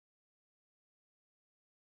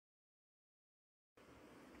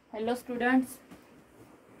Hello students,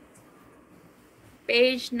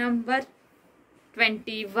 page number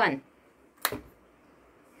 21.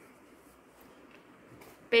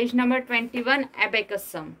 Page number 21, Abacus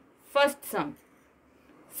sum. First sum,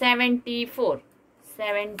 74.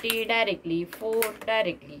 70 directly, 4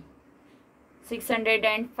 directly.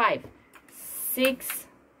 605.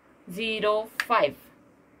 605.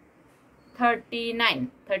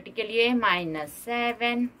 39. 30 के लिए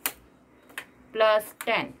 -7 plus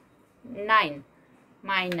 10. 9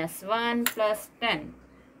 minus 1 plus 10.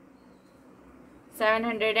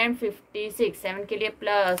 756. 7 के लिए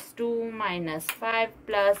plus 2 minus 5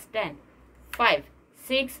 plus 10. 5.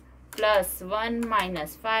 6 plus 1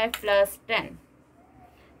 minus 5 plus 10.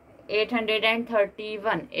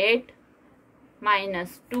 831. 8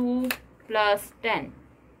 minus 2 plus 10.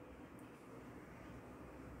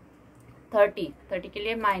 30. 30 के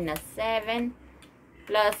लिए -7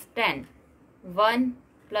 plus 10. 1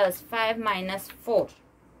 plus 5 minus 4.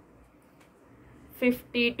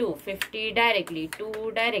 52. 50 directly,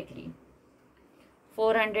 2 directly.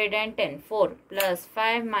 410. 4 plus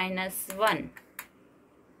 5 minus 1.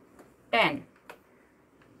 10.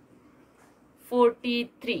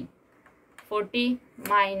 43. 40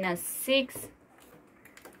 minus 6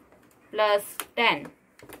 plus 10.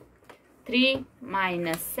 3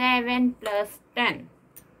 minus 7 plus 10.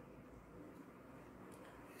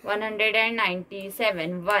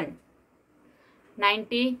 197. 1.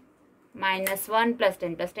 90 minus 1 plus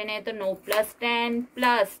 10 plus 10 है तो no plus 10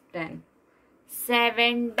 plus 10.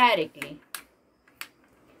 7 directly.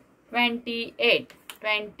 28.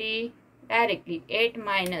 20 directly. 8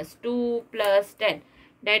 minus 2 plus 10.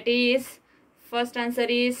 That is, first answer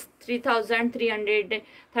is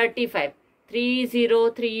 3335.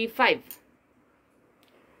 3035.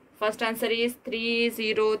 First answer is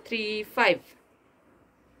 3035.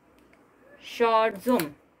 Short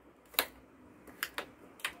zoom.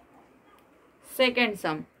 Second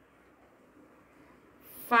sum,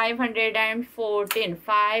 514.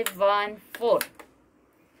 514.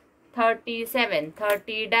 37.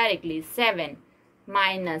 30 directly. 7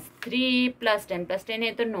 minus 3 plus 10 plus 10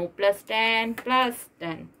 है तो no plus 10 plus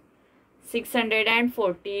 10.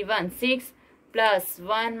 641. 6 plus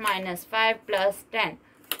 1 minus 5 plus 10.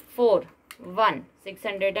 4. 1.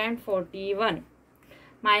 641.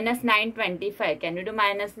 Minus 925. Can you do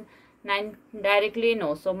minus 9 directly?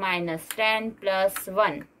 No. So minus 10 plus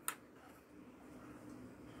 1.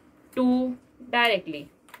 2 directly.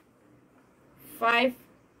 5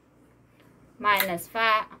 minus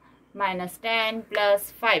 5 minus 10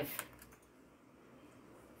 plus 5.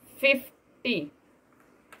 50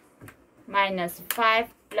 minus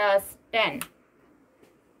 5 plus 10.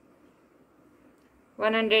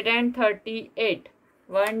 138.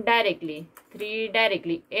 1 directly. 3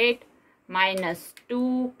 directly. 8 minus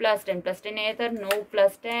 2 plus 10 plus 10 है तो no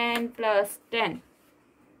plus 10 plus 10.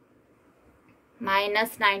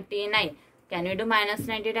 Minus 99. Can you do minus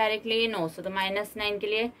 90 directly? No. So the minus 9 के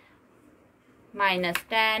लिए minus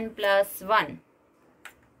 10 plus 1.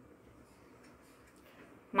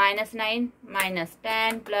 Minus 9 minus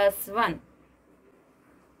 10 plus 1.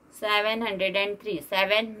 703.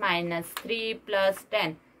 7 minus 3 plus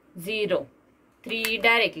 10. 0. 3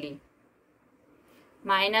 directly.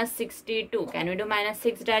 Minus 62. Can we do minus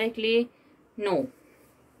 6 directly? No.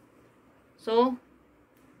 So,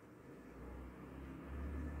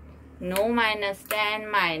 no minus 10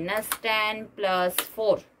 minus 10 plus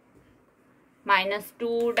 4. Minus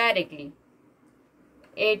 2 directly.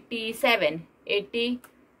 87. 80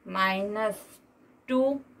 minus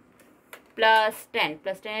 2 plus 10.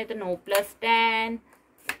 Plus 10 है तो no plus 10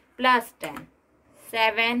 plus 10.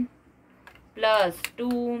 7 plus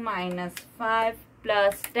 2 minus 5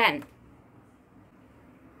 plus 10.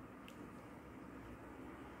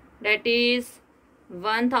 That is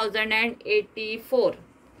 1084.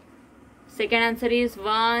 Second answer is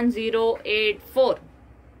 1084.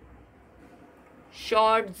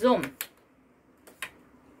 Short zoom.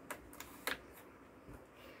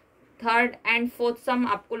 Third and fourth सम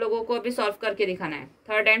आपको लोगों को अभी solve करके दिखाना है.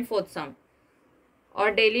 Third and fourth सम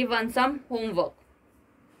और daily one some homework.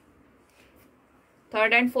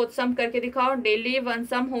 Third and fourth सम करके दिखाओ, डेली वन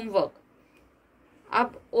सम होमवर्क.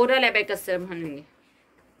 अब ओरल एबेकस सम बनेंगे.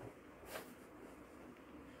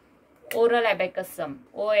 Oral abacus some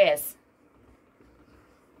OAS.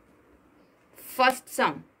 First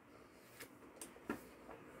some,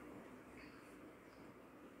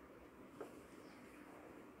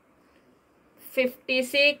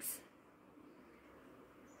 56.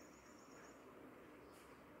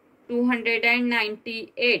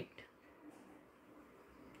 298.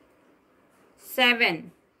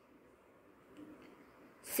 7.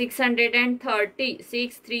 630,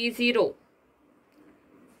 630,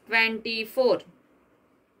 24,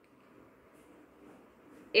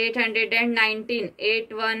 819,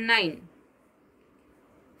 819,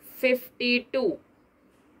 52,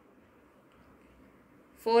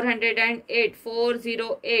 408,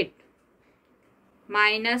 408,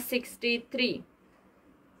 minus 63,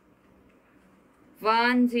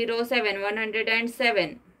 107,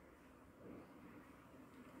 107,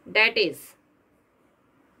 that is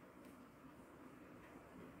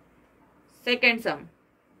second sum.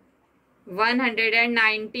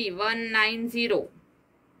 190, 190,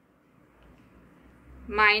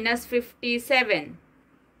 minus 57,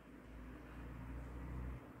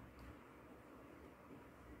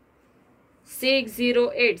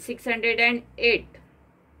 608, 608,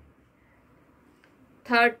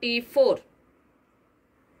 34,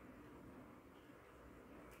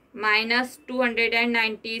 minus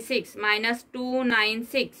 296, minus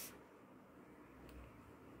 296,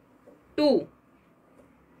 2,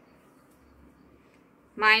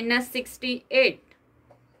 minus 68,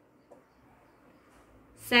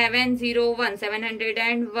 701,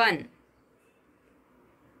 701,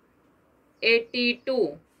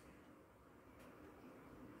 82,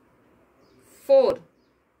 4,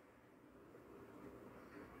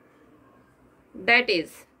 that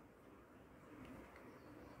is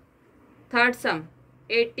third sum.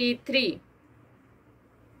 83,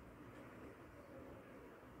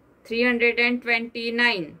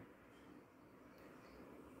 329,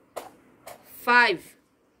 5,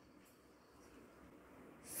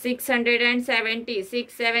 670,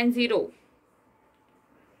 670,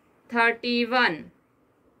 31,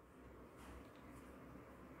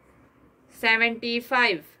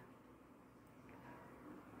 75,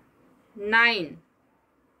 9,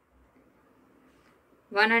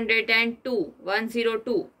 102,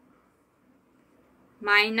 102,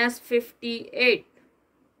 minus 58,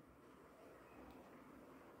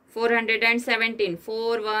 417,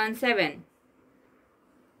 417,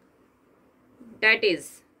 that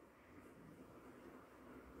is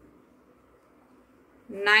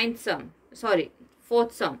ninth sum, sorry,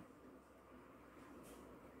 fourth sum.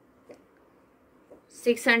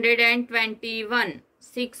 621,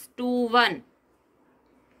 621,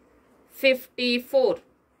 54,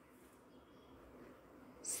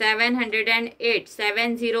 708,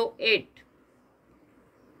 708,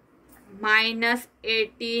 minus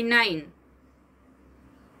 89,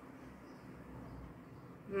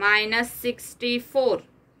 minus 64,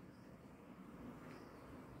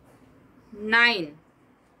 9,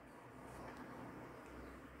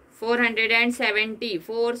 470,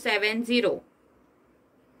 470,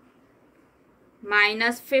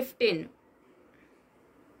 minus 15,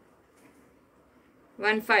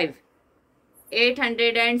 15,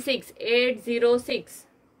 806, 806,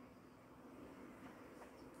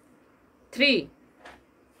 3,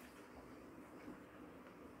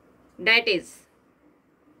 that is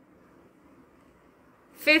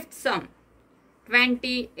fifth sum.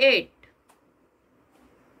 28,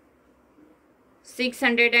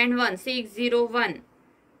 601, 601,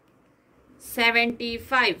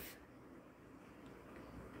 75,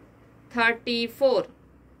 34,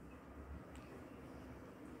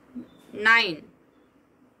 9,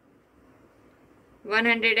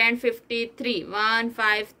 153,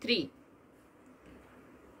 153,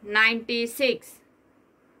 96,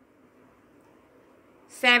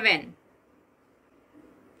 7,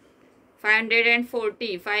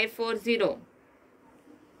 540, 540,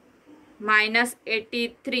 minus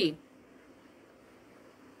 83,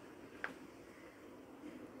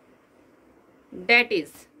 that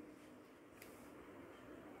is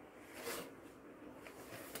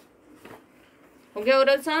हो गया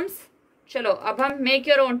oral sums. चलो अब हम make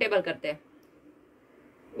your own table करते हैं।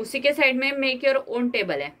 उसी के side में मेक योर ओन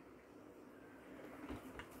टेबल है।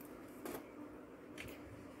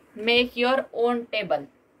 Make your own table.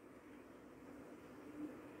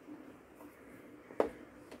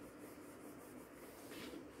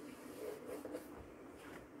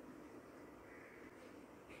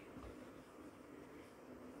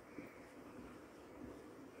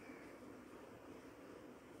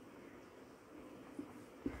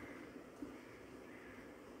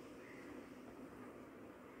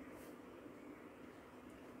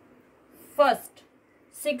 First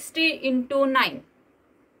 60 into 9,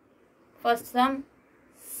 first some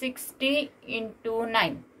 60 into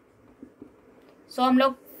 9। सो हम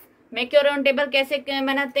लोग मेक योर ओन टेबल कैसे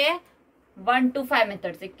बनाते हैं? 1 to 5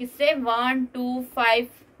 मेथड से। किससे? 1 to 5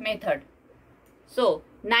 मेथड। सो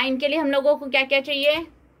 9 के लिए हम लोगों को क्या क्या चाहिए?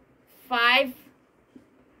 5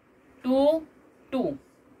 2 2,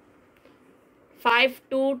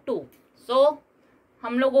 522। सो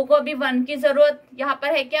हम लोगों को अभी 1 की जरूरत यहाँ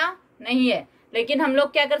पर है क्या? नहीं है, लेकिन हम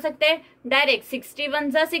लोग क्या कर सकते हैं, डायरेक्ट 61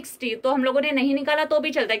 जा 60, तो हम लोगों ने नहीं निकाला तो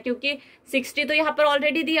भी चलता है क्योंकि 60 तो यहाँ पर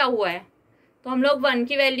ऑलरेडी दिया हुआ है, तो हम लोग 1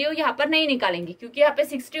 की वैल्यू यहाँ पर नहीं निकालेंगे क्योंकि यहाँ पे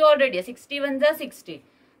 60 ऑलरेडी है। 61 जा 60,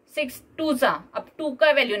 6 2 जा, अब 2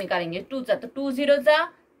 का वैल्यू निकालेंगे, 2 जा तो 2 0 जा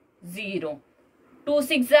 0, 2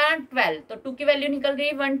 6 जा 12, तो 2 की वैल्यू निकल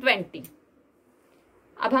गई 120।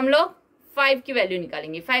 अब हम लोग 5 की वैल्यू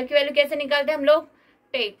निकालेंगे। 5 की वैल्यू कैसे निकालते हैं हम लोग?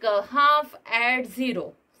 Take half eight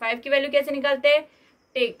 0। 5 की वैल्यू कैसे निकालते हैं?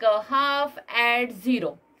 Take half eight 0।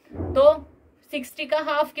 तो 60 का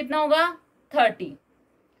हाफ कितना होगा? 30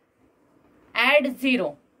 एट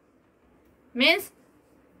 0 मीन्स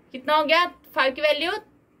कितना हो गया? 5 की वैल्यू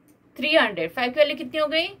 300। 5 की वैल्यू कितनी हो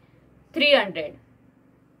गई? 300।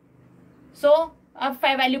 सो अब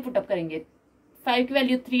 5 वैल्यू पुटअप करेंगे। 5 की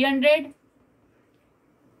वैल्यू 300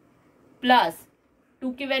 प्लस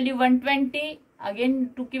 2 की वैल्यू 120, अगेन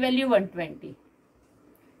 2 की वैल्यू 120,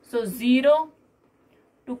 सो 0,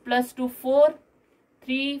 2 + 2 4,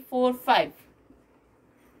 3 4 5।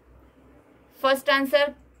 First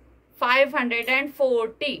answer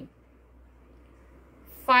 540,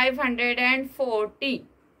 540।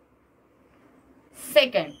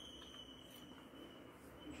 Second,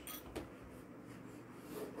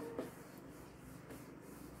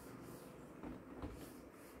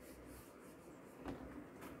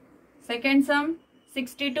 second sum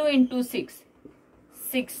 62 into 6,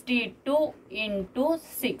 62 into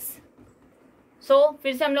 6। सो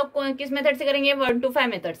फिर से हम लोग किस मेथड से करेंगे? 1 to 5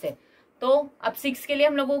 मेथड से। तो अब 6 के लिए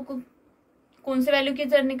हम लोगों को कौन से वैल्यू की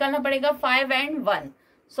निकालना पड़ेगा? 5 and 1।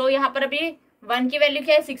 सो यहाँ पर अभी 1 की वैल्यू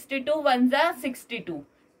क्या है? 62, 1 जा 62।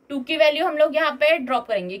 2 की वैल्यू हम लोग यहाँ पे ड्रॉप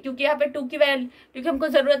करेंगे क्योंकि यहाँ पे 2 की वैल्यू, क्योंकि हमको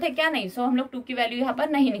जरूरत है क्या? नहीं। सो हम लोग 2 की वैल्यू यहाँ पर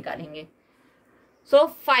नहीं निकालेंगे। सो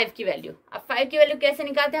 5 की वैल्यू, अब 5 की वैल्यू कैसे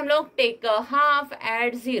निकालते हैं हम लोग? Take half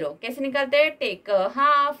eight 0। कैसे निकालते हैं? Take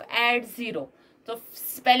half eight 0। तो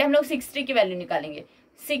पहले हम लोग 60 की वैल्यू निकालेंगे।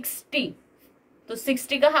 60, तो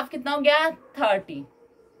 60 का हाफ कितना हो गया? 30।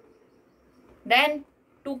 देन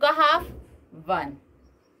 2 का हाफ 1,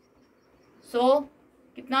 सो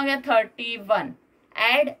कितना हो गया? 31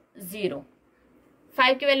 एड 0।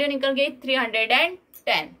 5 की वैल्यू निकल गई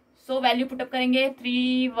 310। सो वैल्यू पुटअप करेंगे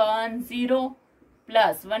 310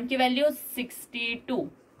 प्लस 1 की value 62,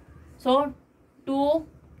 so 2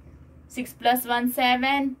 6 + 1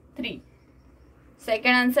 7 3।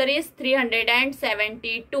 Second answer is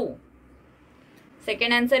 372।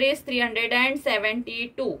 Second answer is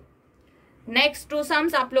 372। Next 2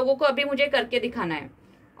 sums आप लोगों को अभी मुझे करके दिखाना है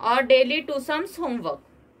और daily 2 sums homework.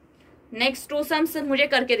 Next 2 sums मुझे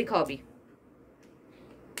करके दिखाओ अभी।